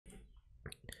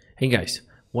Hey guys,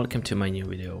 welcome to my new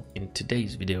video. In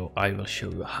today's video I will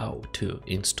show you how to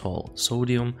install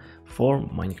Sodium for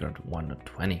Minecraft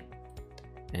 1.20.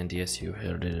 And yes, you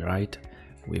heard it right,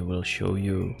 I will show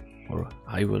you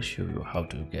how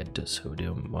to get the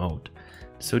Sodium mode.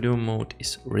 The Sodium mode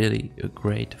is really a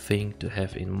great thing to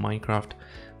have in Minecraft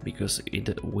because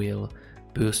it will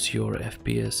boost your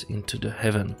FPS into the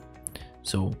heaven.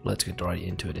 So let's get right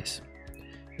into this.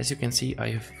 As you can see,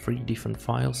 I have three different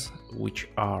files, which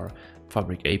are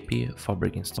Fabric AP,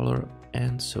 Fabric Installer,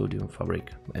 and Sodium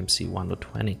Fabric MC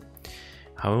 1.20.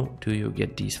 How do you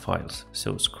get these files?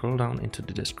 So scroll down into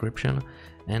the description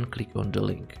and click on the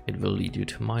link. It will lead you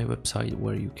to my website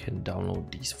where you can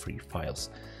download these three files.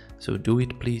 So do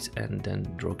it please, and then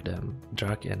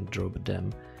drag and drop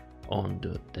them on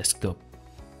the desktop.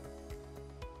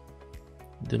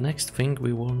 The next thing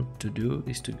we want to do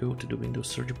is to go to the Windows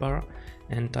search bar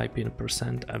and type in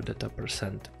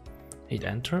 %appdata%. Hit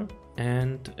enter,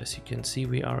 and as you can see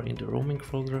we are in the roaming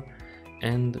folder,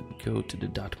 and go to the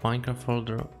 .minecraft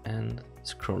folder and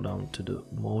scroll down to the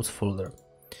modes folder.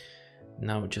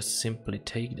 Now just simply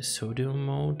take the Sodium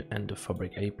mode and the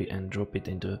Fabric AP and drop it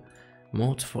in the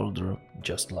modes folder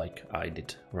just like I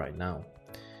did right now.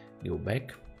 Go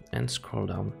back and scroll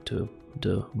down to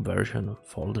the version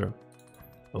folder.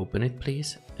 Open it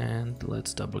please, and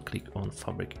let's double click on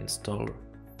Fabric Installer.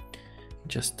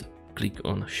 Just click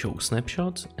on Show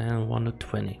Snapshots and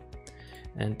 1.20.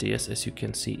 And yes, as you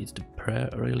can see, it's the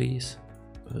pre-release,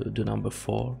 the number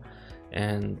 4,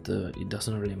 and it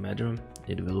doesn't really matter.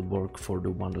 It will work for the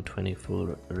 1.20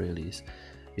 full release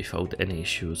without any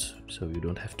issues, so you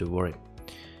don't have to worry.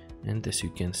 And as you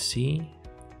can see,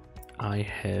 I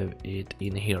have it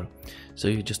in here, so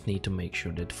you just need to make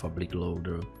sure that Fabric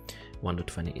Loader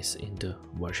 1.20 is in the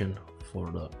version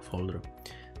for the folder.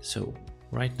 So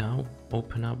right now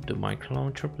open up the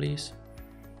Tlauncher please,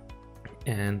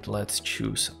 and let's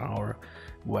choose our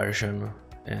version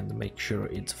and make sure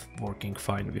it's working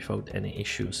fine without any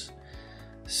issues.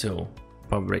 So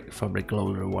Fabric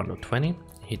Loader 1.20,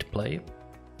 hit play,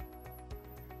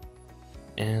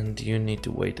 and you need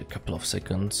to wait a couple of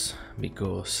seconds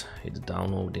because it's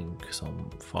downloading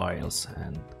some files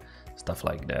and stuff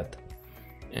like that.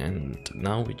 And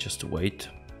now we just wait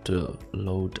to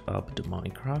load up the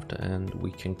Minecraft and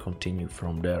we can continue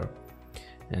from there.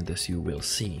 And as you will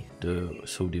see, the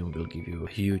Sodium will give you a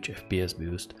huge FPS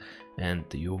boost and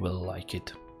you will like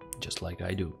it just like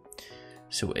I do.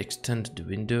 So extend the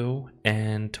window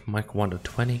and Mic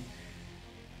 1.20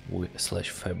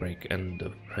 /fabric and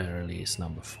the pre-release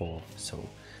number 4. So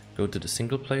go to the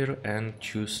single player and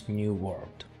choose new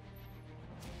world.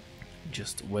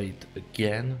 Just wait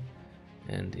again.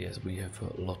 And yes, we have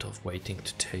a lot of waiting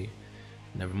to take.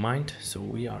 Never mind, so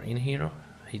we are in here.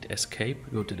 Hit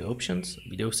escape, go to the options,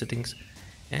 video settings,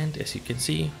 and as you can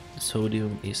see, the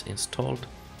Sodium is installed.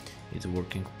 It's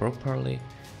working properly,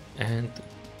 and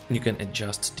you can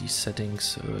adjust these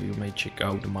settings. You may check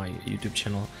out my YouTube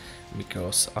channel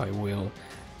because I will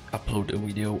upload a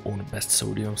video on best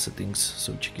Sodium settings,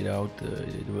 so check it out.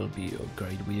 It will be a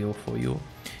great video for you.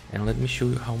 And let me show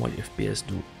you how much FPS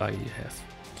do I have.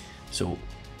 So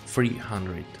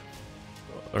 300,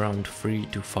 around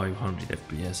 300 to 500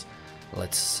 FPS,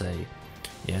 let's say.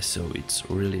 Yeah, so it's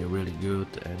really good,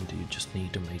 and you just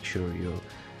need to make sure you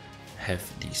have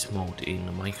this mode in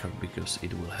Minecraft because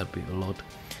it will help you a lot,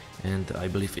 and I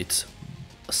believe it's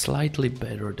slightly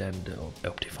better than the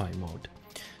Optifine mode.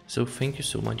 So thank you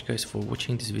so much guys for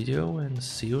watching this video, and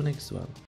see you next one.